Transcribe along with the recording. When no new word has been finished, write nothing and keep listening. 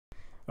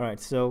All right,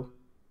 so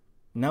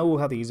now we'll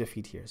have the user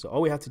feet here. So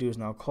all we have to do is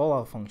now call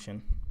our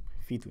function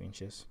feet to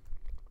inches.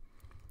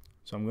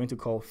 So I'm going to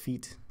call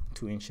feet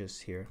 2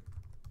 inches here,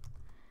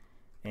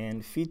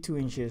 and feet 2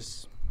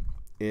 inches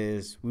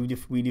is we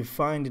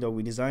defined it, or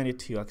we designed it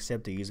to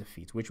accept the user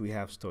feet, which we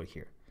have stored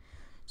here.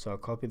 So I'll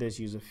copy this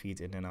user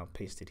feet and then I'll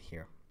paste it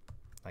here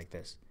like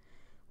this.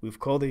 We've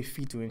called the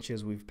feet 2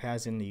 inches, we've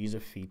passed in the user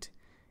feet,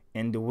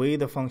 and the way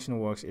the function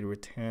works, it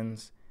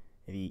returns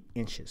the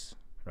inches,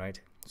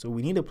 right? So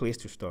we need a place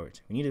to store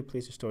it. We need a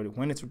place to store it.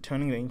 When it's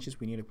returning the inches,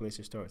 we need a place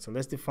to store it. So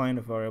let's define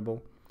a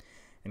variable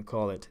and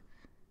call it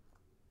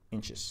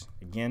inches.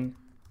 Again,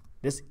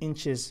 this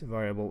inches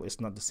variable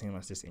is not the same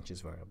as this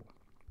inches variable.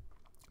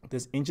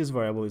 This inches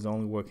variable is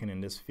only working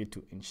in this feet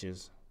 2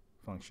 inches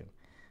function,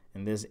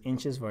 and this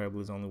inches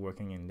variable is only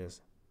working in this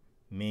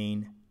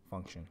main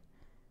function.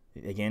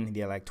 Again,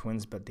 they are like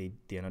twins, but they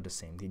are not the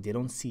same. They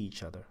don't see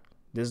each other.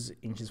 This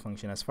inches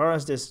function, as far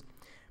as this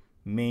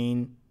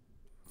main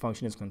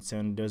function is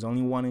concerned, there's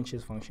only one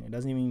inches function. It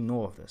doesn't even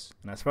know of this.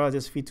 And as far as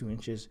this feet 2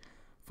 inches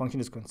function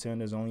is concerned,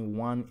 there's only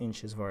one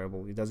inches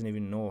variable. It doesn't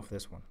even know of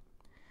this one.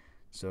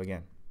 So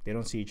again, they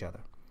don't see each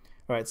other.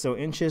 All right, so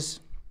inches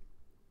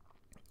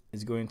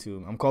is going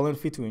to, I'm calling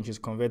feet 2 inches,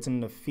 converting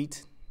the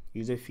feet, the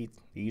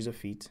user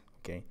feet,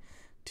 okay,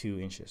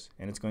 to inches,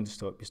 and it's going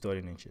to be stored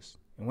in inches.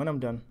 And when I'm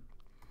done,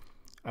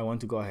 I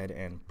want to go ahead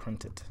and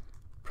print it.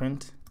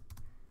 Print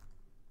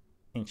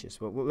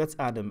inches. Well, let's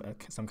add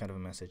some kind of a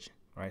message,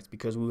 right?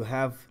 Because we'll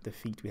have the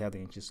feet, we have the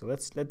inches. So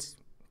let's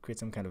create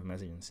some kind of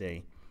message and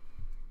say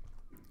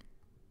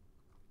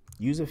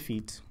user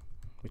feet,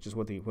 which is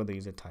what the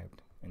user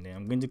typed, and then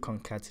I'm going to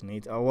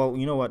concatenate. Oh, well,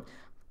 you know what?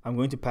 I'm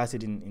going to pass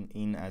it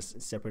in as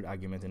a separate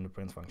argument in the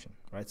print function,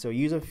 right? So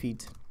user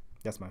feet,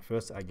 that's my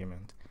first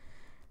argument.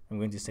 I'm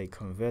going to say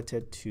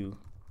converted to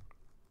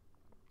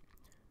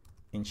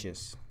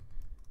inches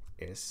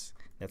is,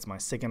 that's my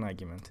second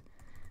argument.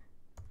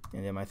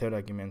 And then my third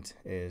argument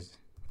is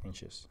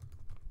inches,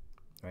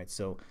 right?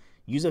 So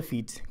user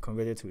feet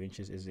converted to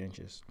inches is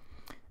inches.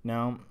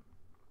 Now,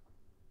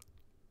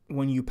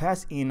 when you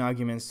pass in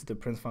arguments to the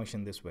print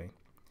function this way,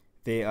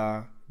 they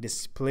are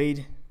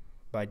displayed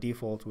by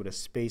default with a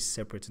space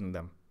separating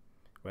them,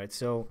 right?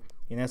 So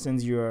in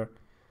essence,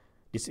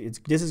 this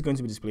is going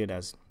to be displayed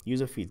as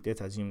user feet.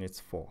 Let's assume it's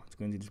 4. It's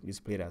going to be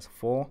displayed as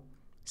 4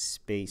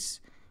 space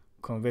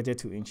converted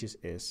to inches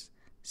is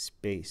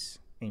space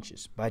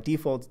inches. By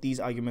default, these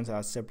arguments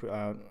are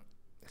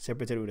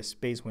separated with a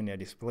space when they are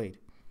displayed.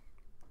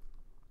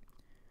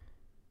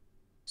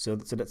 So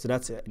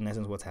that's in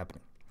essence what's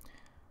happening.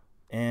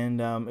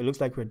 And it looks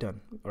like we're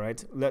done. All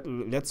right,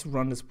 let's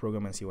run this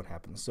program and see what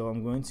happens. So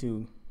I'm going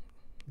to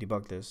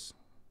debug this,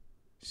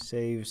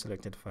 save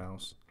selected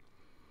files,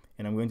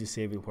 and I'm going to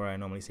save it where I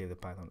normally save the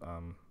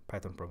Python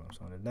program.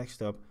 So on the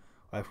desktop,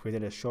 I've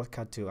created a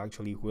shortcut to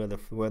actually where the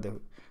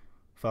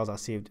files are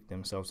saved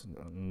themselves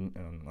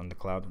on the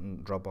cloud in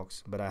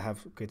Dropbox, but I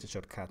have created a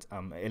shortcut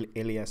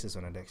aliases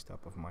on the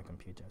desktop of my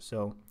computer.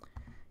 So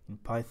in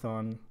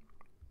Python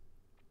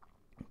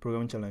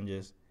programming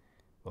challenges,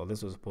 well,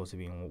 this was supposed to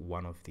be in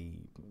one of the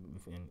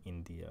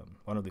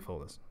one of the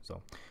folders.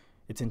 So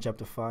it's in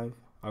chapter 5.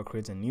 I'll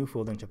create a new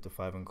folder in chapter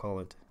 5 and call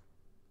it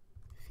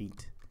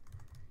feet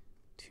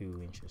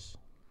 2 inches.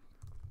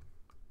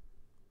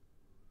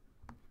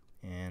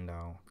 And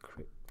I'll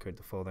create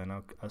the folder, and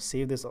I'll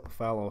save this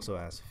file also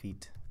as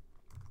feet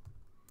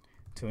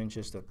 2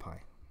 inches.py.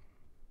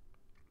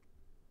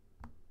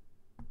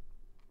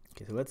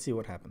 Okay, so let's see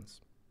what happens.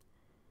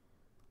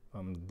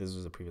 This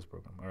was a previous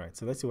program. All right,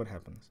 so let's see what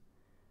happens.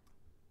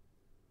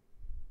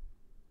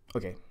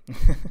 Okay,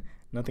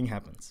 nothing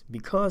happens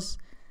because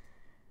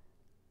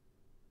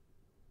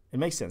it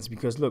makes sense,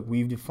 because look,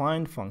 we've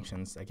defined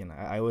functions. Again,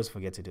 I always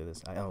forget to do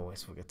this. I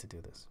always forget to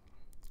do this,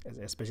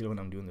 especially when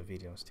I'm doing the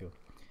videos too.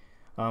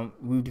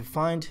 We've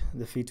defined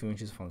the feet 2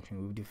 inches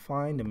function. We've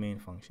defined the main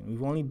function.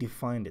 We've only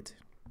defined it.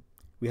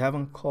 We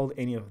haven't called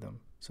any of them,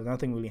 so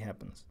nothing really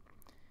happens.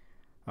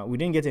 We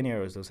didn't get any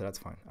errors though, so that's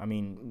fine. I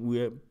mean,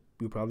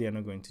 we probably are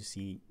not going to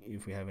see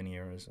if we have any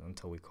errors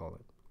until we call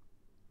it.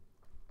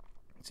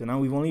 So now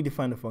we've only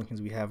defined the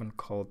functions. We haven't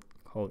called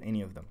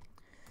any of them.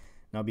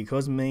 Now,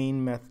 because the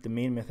main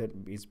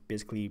method is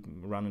basically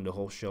running the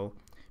whole show,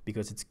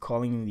 because it's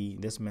calling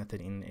this method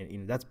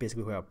in that's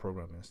basically where our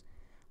program is.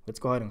 Let's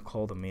go ahead and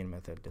call the main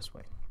method this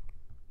way.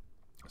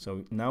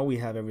 So now we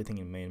have everything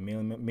in main.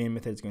 Main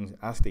method is going to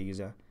ask the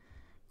user,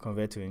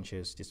 convert to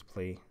inches,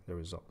 display the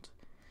result.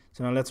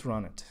 So now let's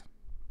run it.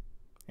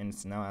 And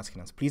it's now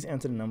asking us, please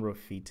enter the number of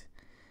feet.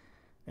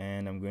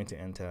 And I'm going to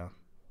enter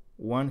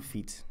 1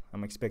 feet.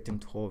 I'm expecting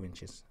 12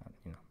 inches,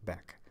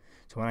 back.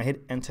 So when I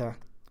hit enter,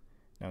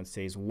 now it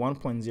says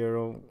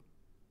 1.0.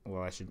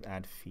 Well, I should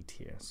add feet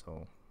here.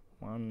 So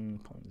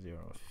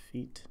 1.0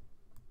 feet.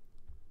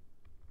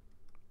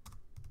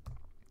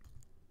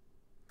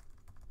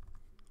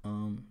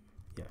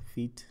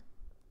 Feet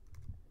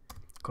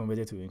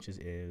converted to inches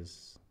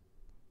is,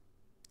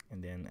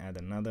 and then add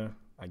another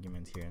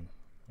argument here,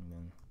 and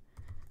then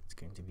it's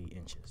going to be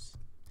inches.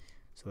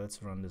 So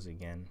let's run this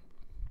again.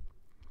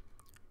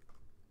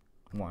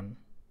 1,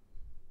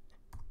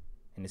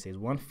 and it says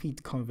 1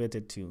 feet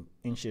converted to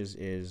inches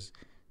is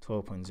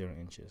 12.0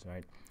 inches,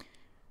 right?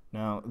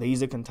 Now the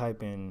user can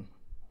type in,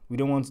 we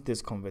don't want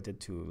this converted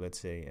to, let's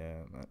say,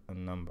 a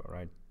number,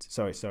 right?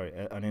 Sorry,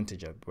 an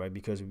integer, right?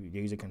 Because the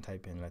user can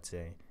type in, let's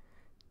say,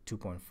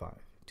 2.5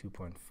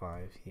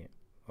 here,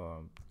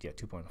 or yeah,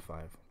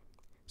 2.5.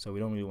 So we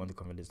don't really want to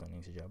convert this to an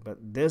integer, but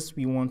this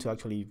we want to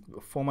actually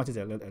format it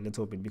a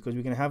little bit, because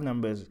we can have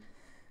numbers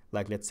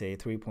like, let's say,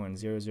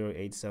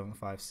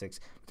 3.008756.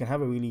 We can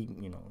have a really,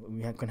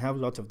 can have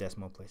lots of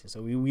decimal places.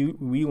 So we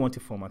really want to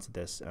format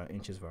this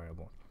inches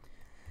variable,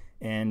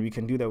 and we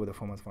can do that with the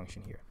format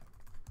function here.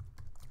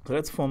 So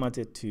let's format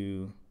it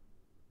to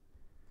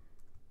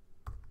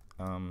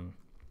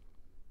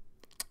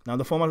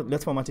let's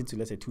format it to,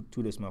 let's say,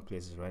 two decimal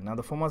places, right? Now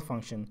the format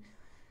function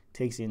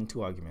takes in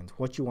 2 arguments: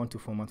 what you want to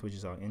format, which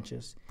is our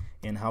inches,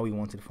 and how we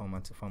want it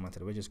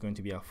formatted, which is going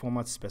to be our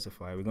format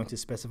specifier. We're going to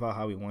specify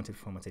how we want it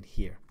formatted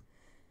here.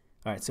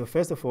 All right, so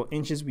first of all,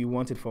 inches, we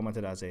want it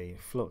formatted as a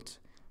float.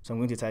 So I'm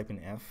going to type in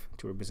F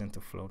to represent a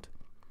float.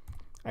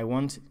 I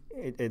want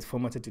it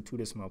formatted to 2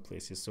 decimal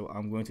places, so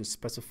I'm going to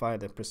specify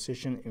the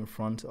precision in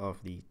front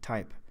of the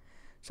type.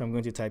 So I'm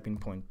going to type in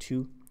 0.2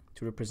 to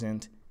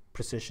represent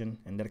precision,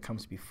 and that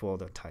comes before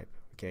the type.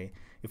 Okay,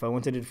 if I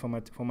wanted it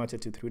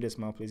formatted to 3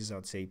 decimal places, I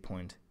would say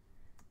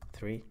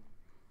 0.3.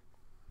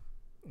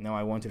 Now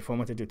I want it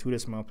formatted to 2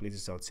 decimal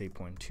places, I would say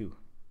 0.2.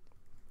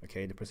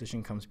 Okay, the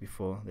precision comes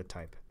before the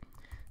type.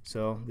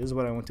 So this is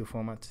what I want to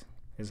format.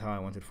 This is how I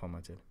want it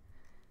formatted.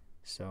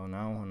 So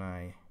now when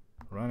I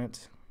run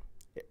it,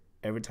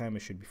 every time it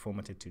should be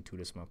formatted to 2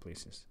 decimal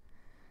places.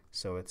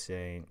 So it's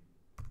a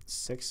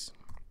 6,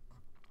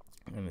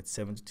 and it's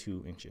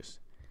 72 inches.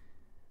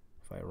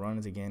 If I run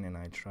it again and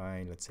I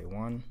try, let's say,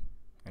 1,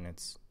 and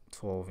it's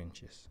 12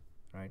 inches,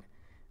 right?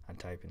 I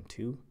type in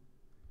 2,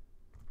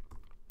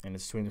 and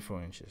it's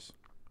 24 inches.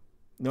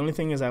 The only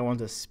thing is I want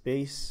a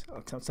space,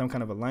 some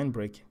kind of a line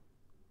break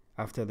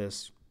after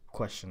this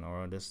question,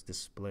 or this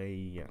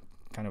display,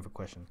 kind of a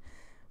question,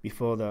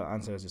 before the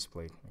answer is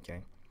displayed.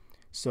 Okay,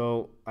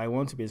 so I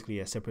want to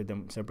basically separate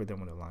them with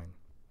a line.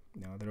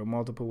 Now there are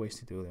multiple ways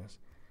to do this.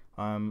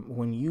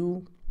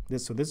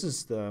 This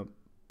is the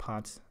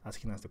part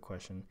asking us the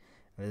question,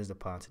 and this is the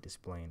part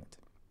displaying it.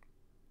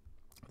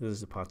 This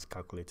is the part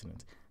calculating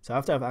it. So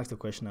after I've asked the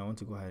question, I want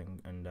to go ahead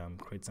and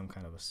create some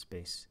kind of a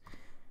space.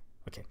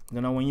 Okay,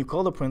 now when you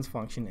call the print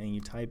function and you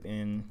type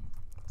in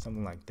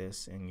something like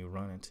this and you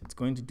run it, it's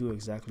going to do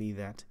exactly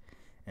that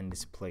and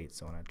display it.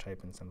 So when I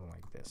type in something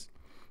like this,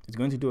 it's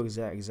going to do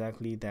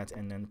exactly that,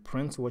 and then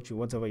print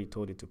whatever you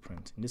told it to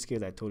print. In this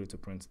case, I told it to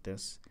print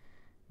this.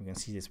 You can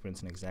see it's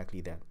printing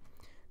exactly that.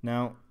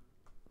 Now,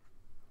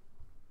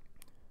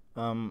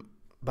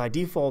 by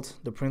default,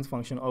 the print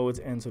function always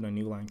ends with a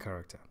new line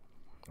character,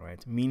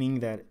 right? Meaning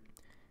that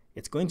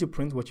it's going to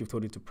print what you've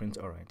told it to print,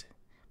 all right.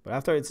 But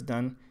after it's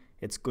done,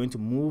 it's going to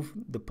move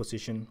the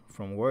position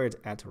from where it's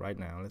at right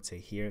now, let's say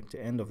here, to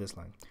the end of this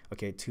line,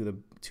 okay,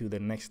 to the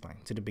next line,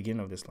 to the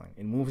beginning of this line.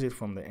 It moves it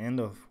from the end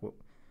of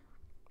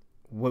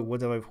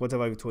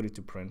whatever you told it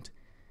to print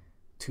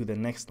to the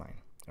next line,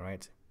 all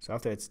right? So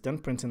after it's done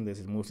printing this,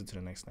 it moves it to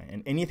the next line.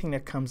 And anything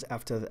that comes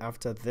after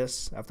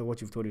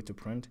what you've told it to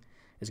print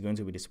is going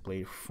to be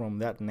displayed from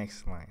that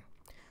next line.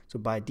 So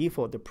by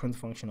default, the print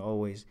function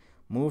always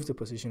moves the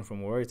position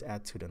from where it's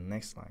at to the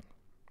next line,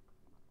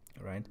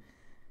 all right?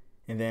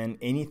 And then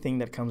anything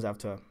that comes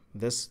after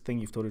this thing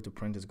you've told it to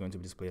print is going to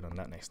be displayed on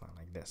that next line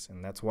like this.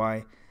 And that's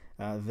why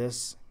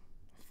this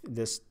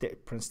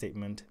print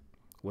statement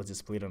was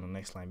displayed on the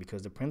next line,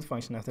 because the print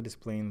function, after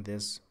displaying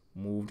this,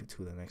 moved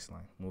to the next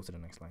line,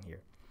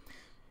 here.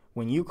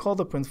 When you call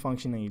the print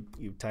function and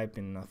you type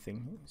in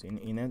nothing, so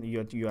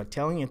you are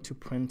telling it to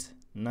print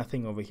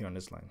nothing over here on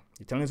this line.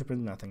 You're telling it to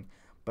print nothing,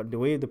 but the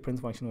way the print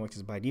function works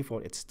is by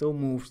default, it still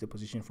moves the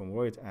position from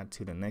where it's at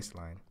to the next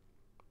line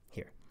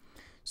here.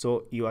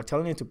 So you are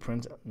telling it to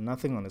print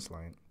nothing on this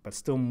line, but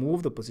still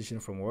move the position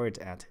from where it's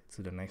at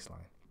to the next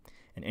line.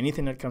 And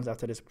anything that comes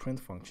after this print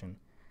function,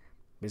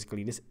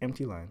 basically this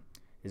empty line,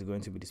 is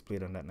going to be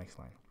displayed on that next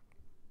line.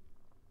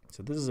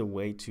 So this is a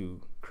way to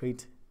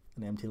create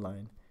an empty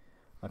line,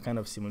 kind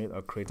of simulate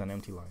or create an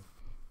empty line.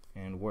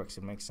 And it works,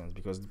 it makes sense,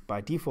 because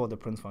by default, the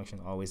print function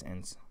always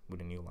ends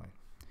with a new line.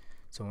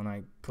 So when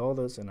I call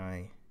this and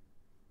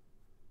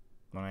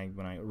when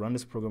I run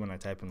this program and I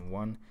type in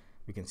 1,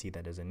 we can see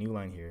that there's a new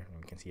line here, and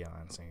we can see our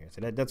answer here.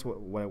 So that's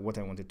what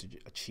I wanted to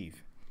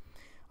achieve.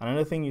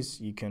 Another thing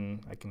is I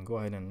can go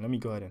ahead and, let me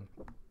go ahead and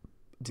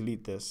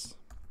delete this.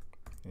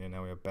 And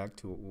now we're back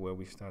to where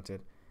we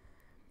started.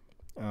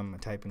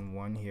 Type in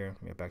 1 here,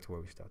 we're back to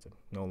where we started.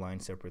 No line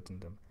separating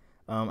them.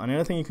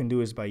 Another thing you can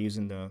do is by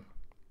using the,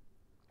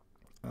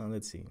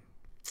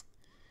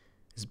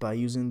 by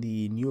using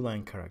the new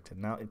line character.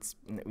 Now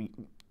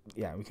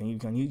we can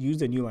use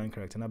the new line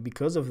character. Now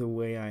because of the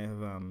way I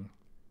have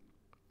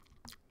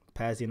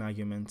passed in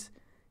argument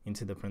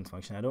into the print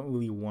function, I don't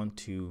really want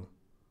to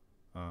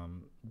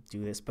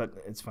do this, but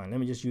it's fine. Let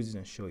me just use it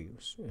and show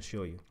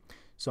you.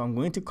 So I'm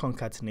going to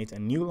concatenate a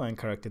new line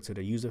character to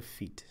the user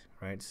feet,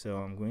 right? So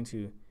I'm going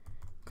to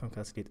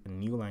concatenate a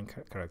new line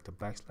character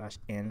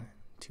 \n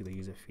to the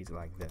user feed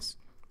like this.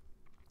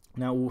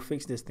 Now we'll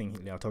fix this thing.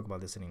 I'll talk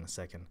about this in a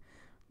second.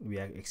 We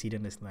are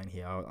exceeding this line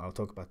here. I'll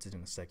talk about it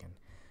in a second.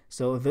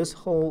 So this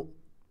whole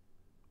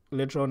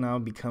literal now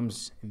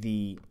becomes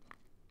the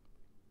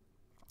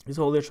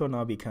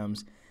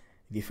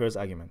first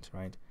argument,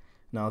 right?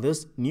 Now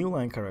this new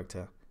line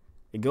character,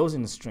 it goes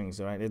in strings,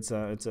 right? It's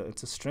a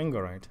string,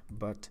 all right?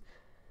 But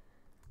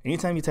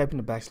anytime you type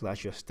in the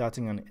 \, you're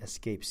starting an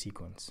escape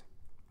sequence.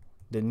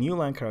 The new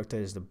line character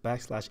is the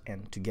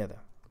 \n together.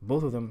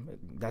 Both of them,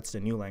 that's the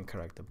new line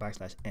character,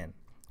 \n.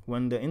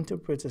 When the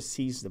interpreter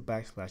sees the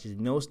 \, it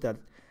knows that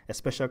a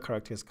special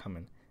character is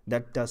coming.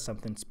 That does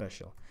something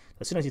special.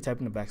 As soon as you type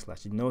in the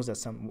 \, it knows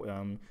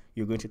that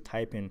you're going to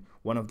type in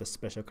one of the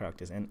special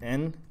characters. And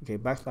n, okay,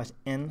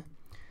 \n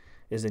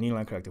is the new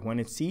line character. When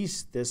it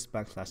sees this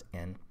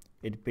 \n,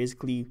 it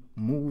basically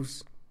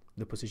moves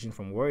the position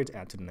from where it's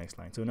at to the next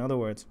line. So in other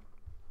words,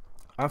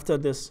 after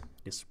this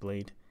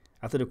displayed,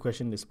 after the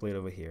question displayed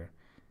over here,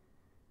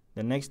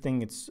 the next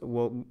thing it's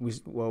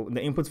the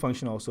input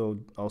function also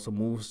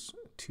moves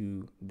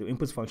to the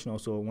input function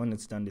also, when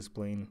it's done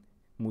displaying,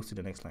 moves to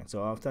the next line.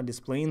 So after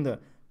displaying the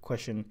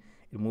question,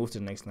 it moves to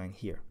the next line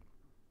here.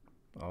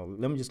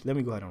 Let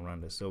me go ahead and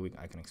run this so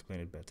I can explain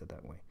it better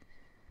that way.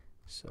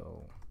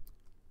 So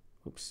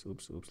oops,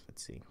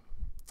 let's see.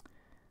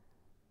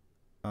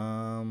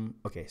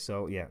 Okay,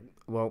 so yeah,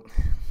 well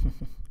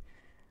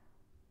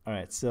all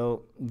right,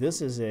 so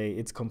this is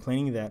it's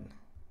complaining that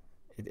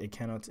it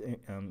cannot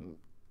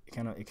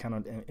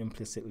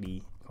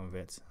implicitly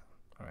convert.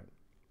 All right,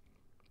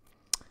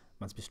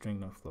 must be string,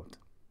 not float.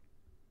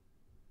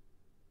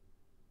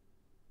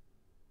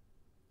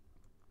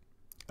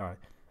 All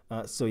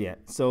right, so yeah,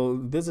 so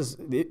this is,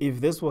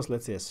 if this was,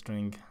 let's say, a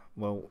string,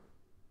 well,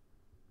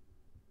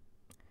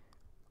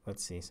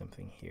 let's see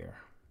something here.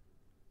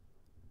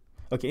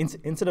 Okay,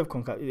 instead of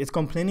it's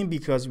complaining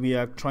because we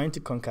are trying to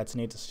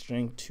concatenate a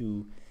string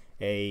to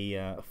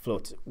a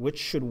float, which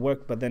should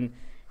work, but then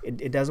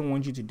it doesn't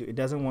want you to do. It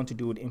doesn't want to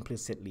do it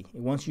implicitly. It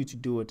wants you to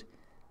do it.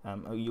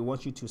 It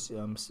wants you to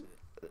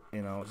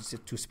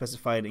to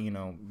specify it,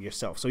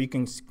 yourself. So you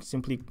can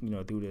simply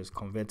do this,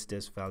 convert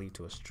this value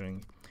to a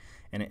string,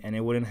 and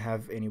it wouldn't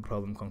have any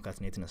problem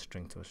concatenating a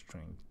string to a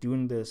string.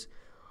 Doing this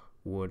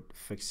would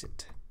fix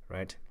it,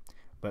 right?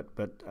 But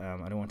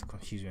I don't want to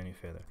confuse you any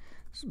further.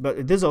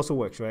 But this also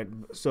works, right?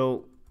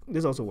 So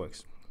this also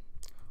works,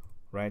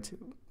 right?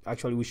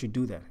 Actually, we should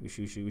do that. We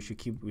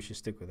should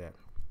stick with that.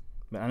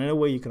 But another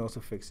way you can also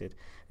fix it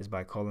is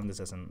by calling this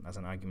as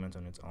an argument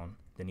on its own.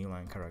 The new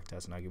line character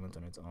as an argument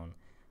on its own.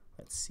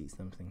 Let's see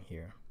something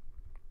here.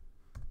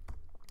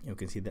 You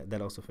can see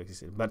that also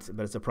fixes it. But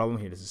it's a problem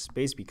here. There's a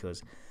space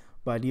because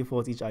by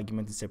default each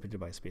argument is separated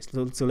by space.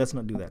 So let's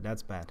not do that.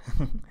 That's bad.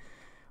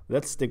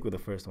 Let's stick with the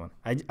first one.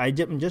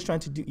 I'm just trying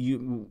to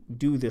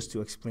do this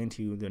to explain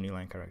to you the new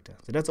line character.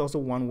 So that's also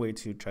one way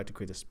to try to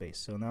create a space.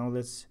 So now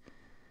let's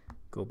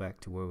go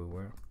back to where we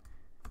were.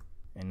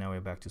 And now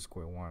we're back to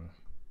square one.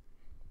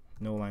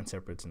 No line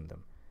separates in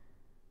them.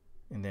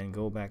 And then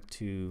go back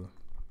to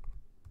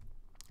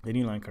the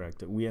new line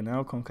character. We are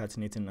now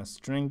concatenating a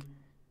string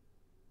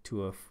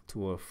to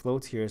a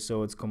float here.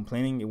 So it's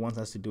complaining it wants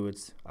us to do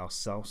it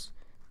ourselves.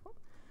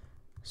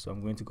 So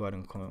I'm going to go ahead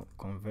and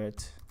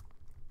convert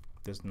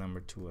this number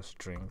to a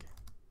string.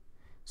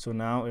 So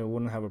now it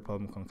wouldn't have a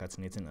problem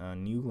concatenating a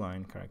new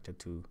line character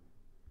to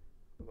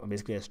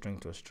basically a string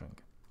to a string.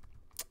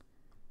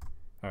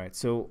 All right,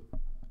 so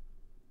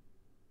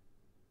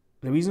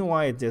the reason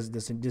why it does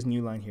this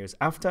new line here is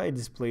after I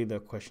display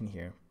the question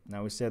here.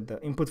 Now we said the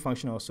input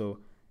function also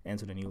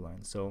ends with a new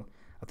line. So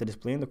after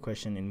displaying the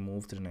question, it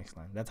moved to the next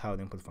line. That's how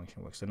the input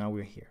function works. So now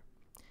we're here,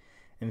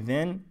 and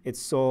then it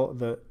saw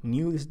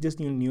this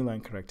new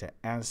line character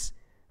as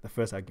the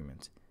first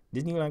argument.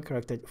 This new line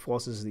character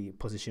forces the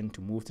position to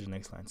move to the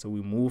next line. So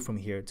we move from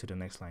here to the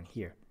next line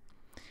here.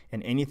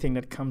 And anything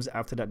that comes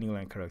after that new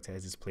line character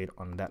is displayed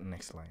on that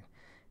next line.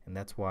 And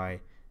that's why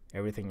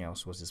everything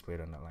else was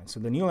displayed on that line. So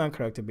the new line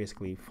character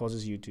basically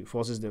forces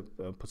the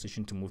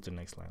position to move to the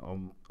next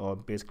line, or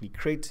basically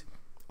create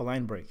a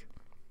line break.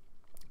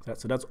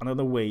 So that's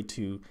another way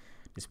to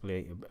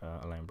display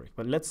a line break.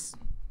 But let's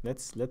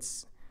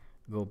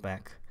go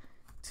back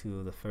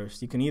to the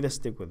first. You can either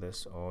stick with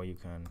this or you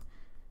can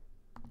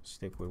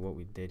stick with what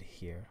we did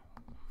here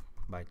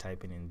by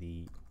typing in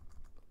the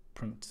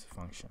print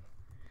function.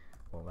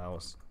 Well, that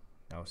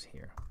was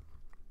here.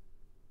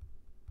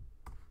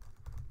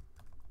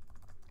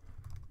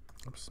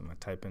 Oops, my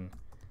typing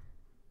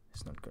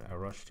is not good. I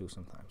rush too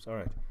sometimes. All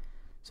right,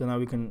 so now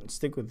we can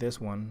stick with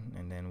this one,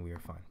 and then we are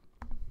fine.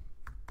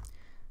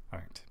 All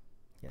right,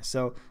 yeah.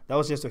 So that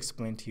was just to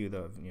explain to you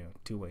the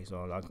two ways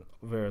or like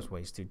various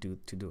ways to do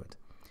it.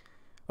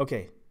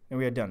 Okay, and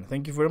we are done.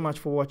 Thank you very much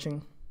for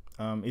watching.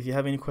 If you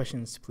have any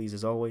questions, please,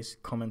 as always,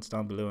 comments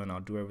down below, and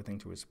I'll do everything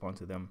to respond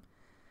to them.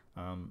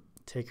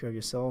 Take care of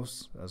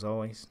yourselves, as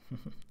always.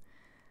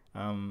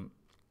 Have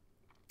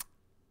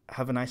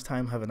a nice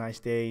time. Have a nice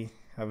day.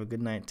 Have a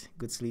good night.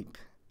 Good sleep.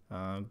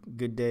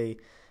 Good day.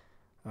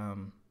 I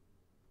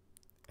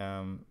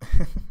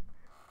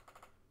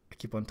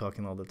keep on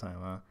talking all the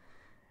time,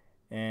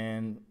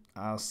 and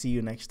I'll see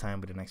you next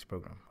time with the next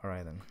program. All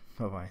right then.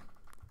 Bye bye.